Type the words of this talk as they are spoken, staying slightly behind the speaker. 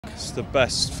It's the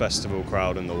best festival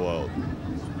crowd in the world.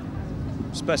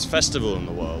 It's the best festival in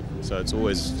the world, so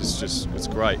it's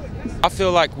great. I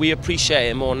feel like we appreciate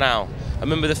it more now. I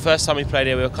remember the first time we played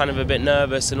here, we were kind of a bit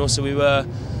nervous, and also we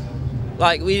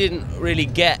didn't really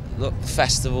get the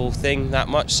festival thing that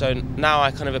much. So now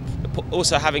I kind of,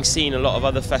 also having seen a lot of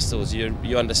other festivals,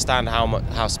 you understand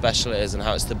how special it is and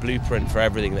how it's the blueprint for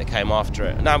everything that came after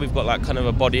it. Now we've got like kind of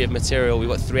a body of material. We've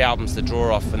got 3 albums to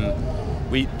draw off, and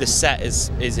the set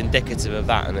is indicative of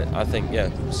that. And I think, yeah,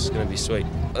 it's going to be sweet.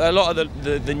 A lot of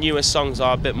the newer songs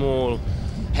are a bit more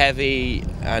heavy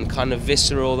and kind of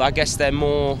visceral. I guess they're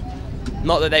more,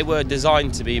 not that they were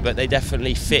designed to be, but they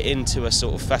definitely fit into a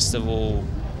sort of festival,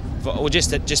 or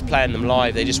just playing them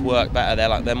live. They just work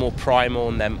better. They're more primal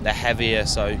and they're heavier,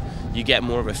 so you get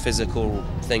more of a physical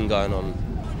thing going on.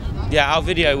 Yeah, our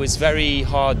video was very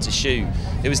hard to shoot.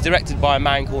 It was directed by a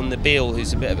man called Nabil,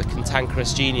 who's a bit of a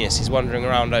cantankerous genius. He's wandering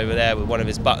around over there with one of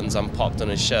his buttons unpopped on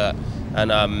his shirt,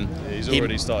 and he's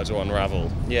already started to unravel.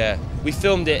 Yeah, we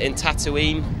filmed it in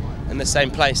Tatooine, in the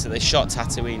same place that they shot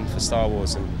Tatooine for Star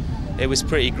Wars, and it was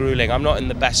pretty grueling. I'm not in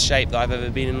the best shape that I've ever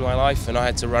been in my life, and I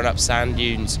had to run up sand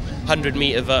dunes,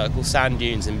 100-metre vertical sand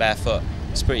dunes in barefoot.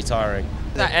 It's pretty tiring.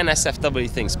 That NSFW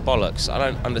thing's bollocks. I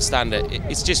don't understand it.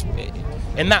 It's just,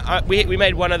 in that we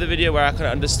made one other video where I kind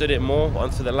of understood it more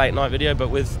for the late night video, but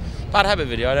with Bad Habit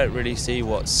video, I don't really see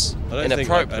what's inappropriate about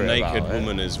it. I don't think a naked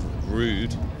woman is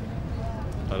rude.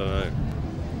 I don't know.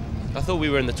 I thought we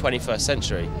were in the 21st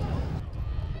century.